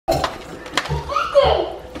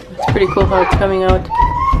pretty cool how it's coming out.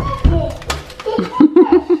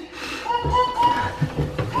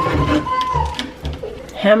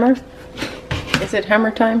 Hammer? Is it hammer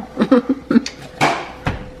time?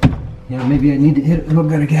 Yeah, maybe I need to hit it a little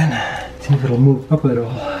bit again. See if it'll move up at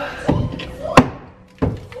all.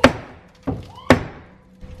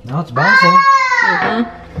 Now it's bouncing.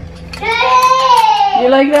 You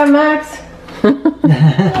like that, Max?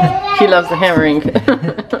 He loves the hammering.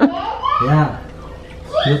 Yeah.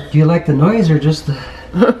 Do you like the noise or just the...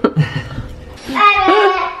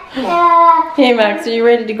 Hey Max, are you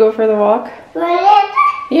ready to go for the walk?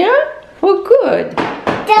 Yeah? Oh good.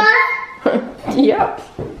 Yep.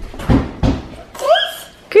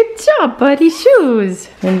 Good job, buddy. Shoes.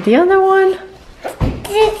 And the other one?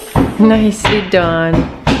 Nicely done.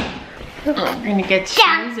 We're gonna get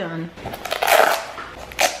shoes on.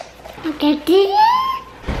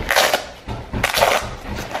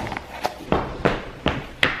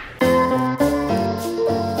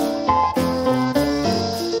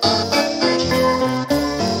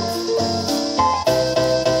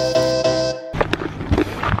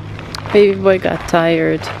 Baby boy got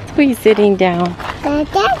tired. So he's sitting down.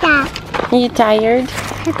 Are you tired?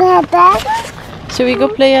 Should we go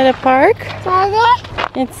play at a park?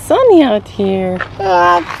 It's sunny out here.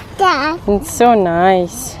 It's so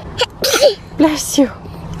nice. Bless you.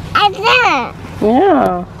 Yeah.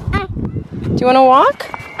 Do you want to walk?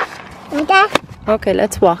 Okay,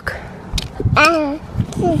 let's walk.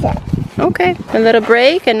 Okay, a little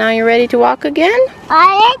break and now you're ready to walk again?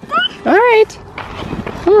 Alright.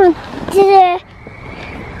 Come on.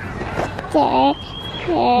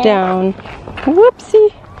 Down.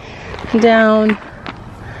 Whoopsie. Down.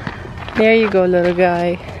 There you go, little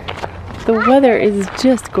guy. The weather is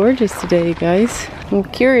just gorgeous today, you guys. I'm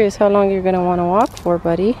curious how long you're gonna want to walk for,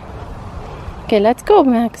 buddy. Okay, let's go,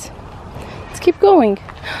 Max. Let's keep going.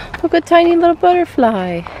 Look, a tiny little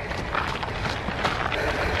butterfly.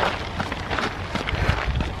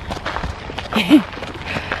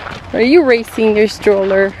 Are you racing your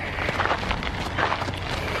stroller?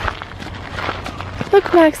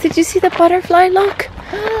 Look, Max, did you see the butterfly? Look.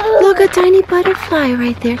 Look, a tiny butterfly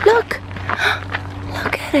right there. Look.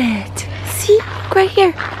 Look at it. See? Look right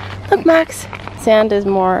here. Look, Max. Sand is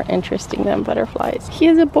more interesting than butterflies. He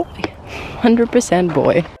is a boy. 100%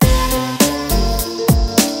 boy.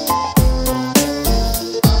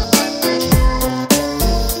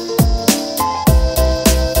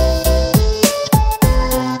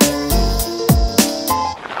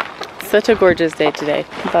 Such a gorgeous day today,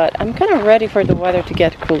 but I'm kind of ready for the weather to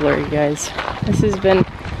get cooler, you guys. This has been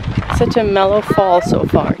such a mellow fall so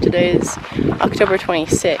far. Today is October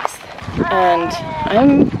 26th, and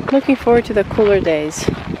I'm looking forward to the cooler days.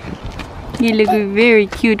 You look very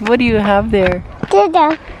cute. What do you have there?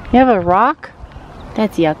 You have a rock?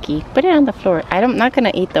 That's yucky. Put it on the floor. I'm not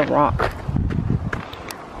gonna eat the rock.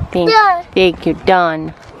 Thank you,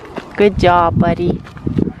 done. Good job, buddy.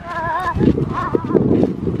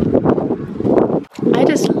 I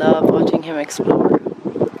just love watching him explore.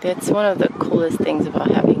 That's one of the coolest things about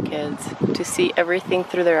having kids. To see everything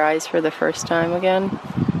through their eyes for the first time again.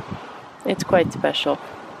 It's quite special.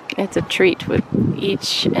 It's a treat with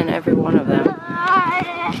each and every one of them.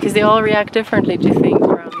 Because they all react differently to things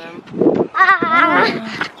around them.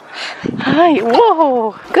 Hi,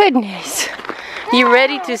 whoa, goodness. You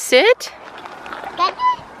ready to sit?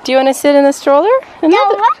 Do you want to sit in the stroller?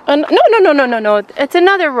 No. No. It's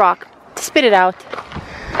another rock. Spit it out.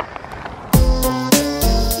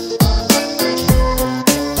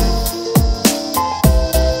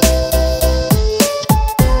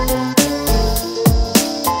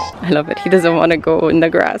 I love it. He doesn't want to go in the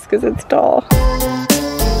grass because it's tall.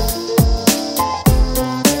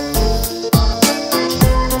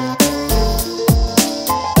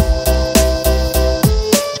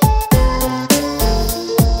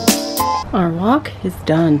 Our walk is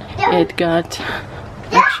done. It got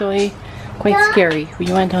actually quite scary. We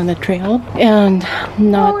went on the trail and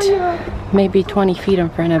not maybe 20 feet in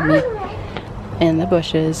front of me in the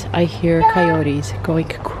bushes I hear coyotes going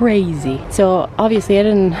crazy. So obviously I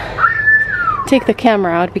didn't take the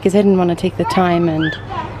camera out because I didn't want to take the time and,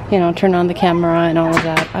 you know, turn on the camera and all of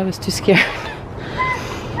that. I was too scared.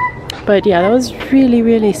 But yeah, that was really,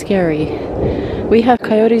 really scary. We have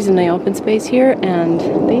coyotes in the open space here and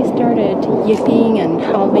they started yipping and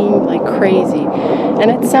howling like crazy. And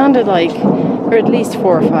it sounded like there were at least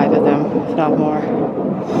 4 or 5 of them, if not more.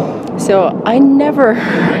 So I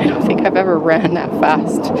don't think I've ever ran that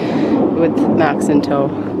fast with Max in tow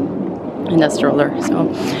in the stroller. So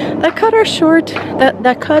that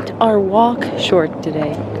cut our walk short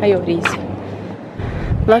today. Coyotes.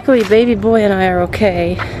 Luckily, baby boy and I are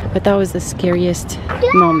okay, but that was the scariest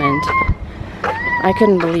moment. I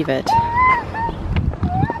couldn't believe it.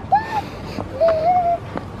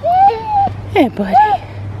 Hey, buddy.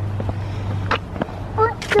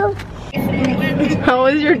 How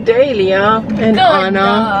was your day, Leah and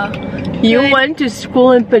Anna? You went to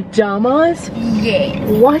school in pajamas? Yes.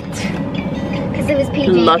 What? Because it was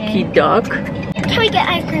PJ Lucky Day. duck. Can we get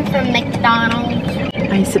ice cream from McDonald's?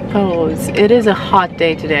 I suppose. It is a hot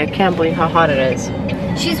day today. I can't believe how hot it is.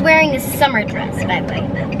 She's wearing a summer dress, by the way.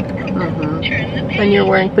 And you're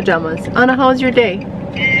wearing pajamas. Anna, how was your day?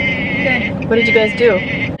 Good. What did you guys do?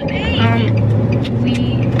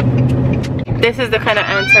 We... This is the kind of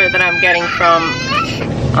answer that I'm getting from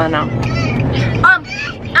Anna.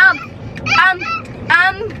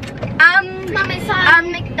 Mommy saw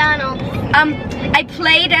McDonald's. I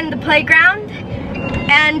played in the playground,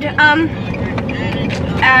 and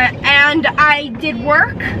I did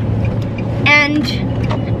work, and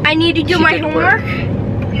I need to do my homework,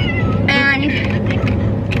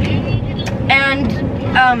 and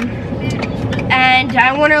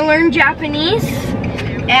I want to learn Japanese,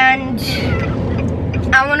 and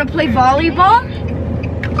I want to play volleyball.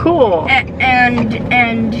 Cool.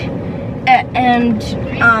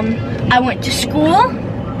 I went to school.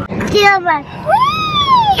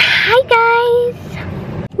 Hi guys.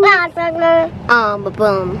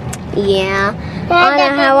 Boom. Yeah. Anna,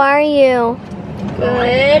 how are you?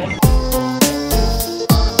 Good.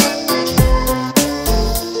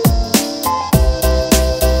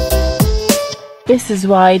 This is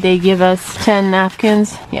why they give us 10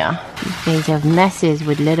 napkins. Yeah. These guys have messes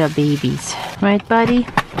with little babies. Right, buddy?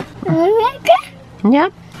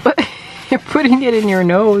 Yep. You're putting it in your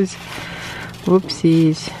nose.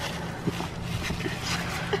 Whoopsies.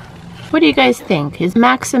 What do you guys think? Is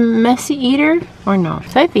Max a messy eater or no?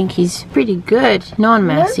 I think he's pretty good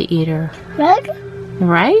non-messy eater. Right?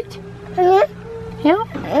 Yeah.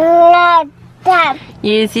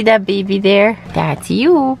 You see that baby there? That's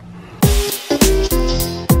you.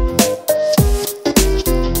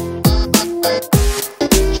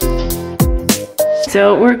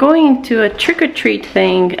 So we're going to a trick-or-treat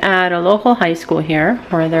thing at a local high school here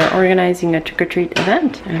where they're organizing a trick-or-treat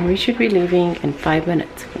event, and we should be leaving in 5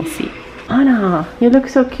 minutes. We'll see. Anna, you look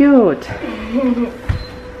so cute.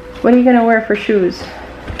 What are you gonna wear for shoes?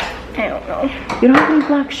 I don't know. You don't have any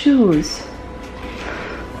black shoes.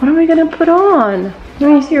 What are we gonna put on?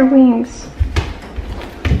 Let me see your wings.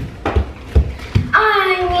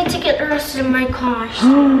 I need to get the rest of my cars.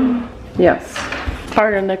 Yes,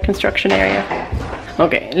 part in the construction area.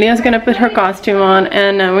 Okay, Leah's gonna put her costume on,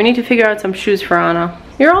 and we need to figure out some shoes for Anna.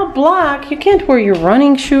 You're all black. You can't wear your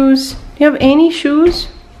running shoes. Do you have any shoes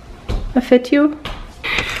that fit you?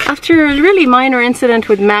 After a really minor incident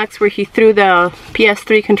with Max where he threw the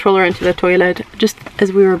PS3 controller into the toilet just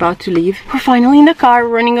as we were about to leave, we're finally in the car,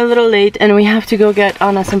 running a little late, and we have to go get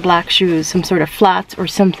Anna some black shoes, some sort of flats or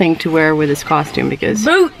something to wear with this costume because...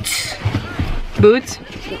 Boots! Boots?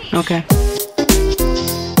 Okay.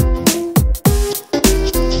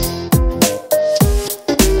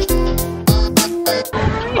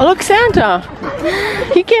 Oh, look, Santa!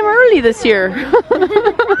 He came early this year.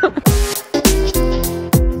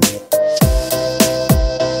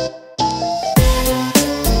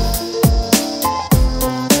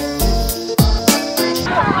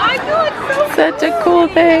 Such a cool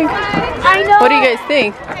thing. I know. What do you guys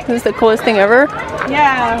think? This is the coolest thing ever?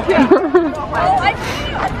 Yeah.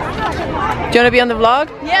 Do you want to be on the vlog?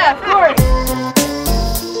 Yeah, of course.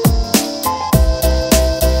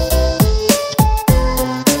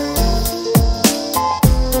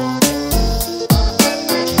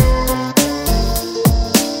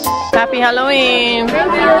 Happy Halloween!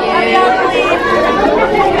 Thank you.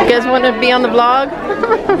 You guys want to be on the vlog?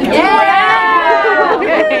 Yeah!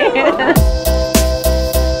 Okay.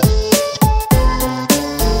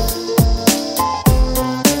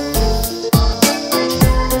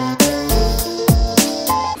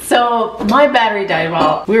 So my battery died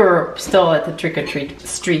while we were still at the trick-or-treat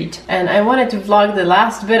street, and I wanted to vlog the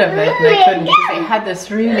last bit of it, and I couldn't because they had this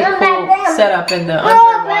really cool setup in the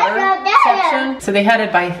underwater section. So they had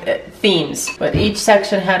it by themes, but each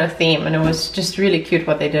section had a theme, and it was just really cute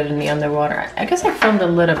what they did in the underwater. I guess I filmed a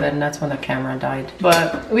little bit, and that's when the camera died.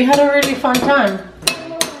 But we had a really fun time.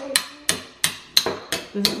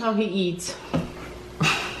 This is how he eats.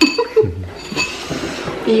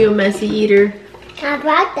 You messy eater. I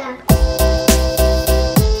brought that.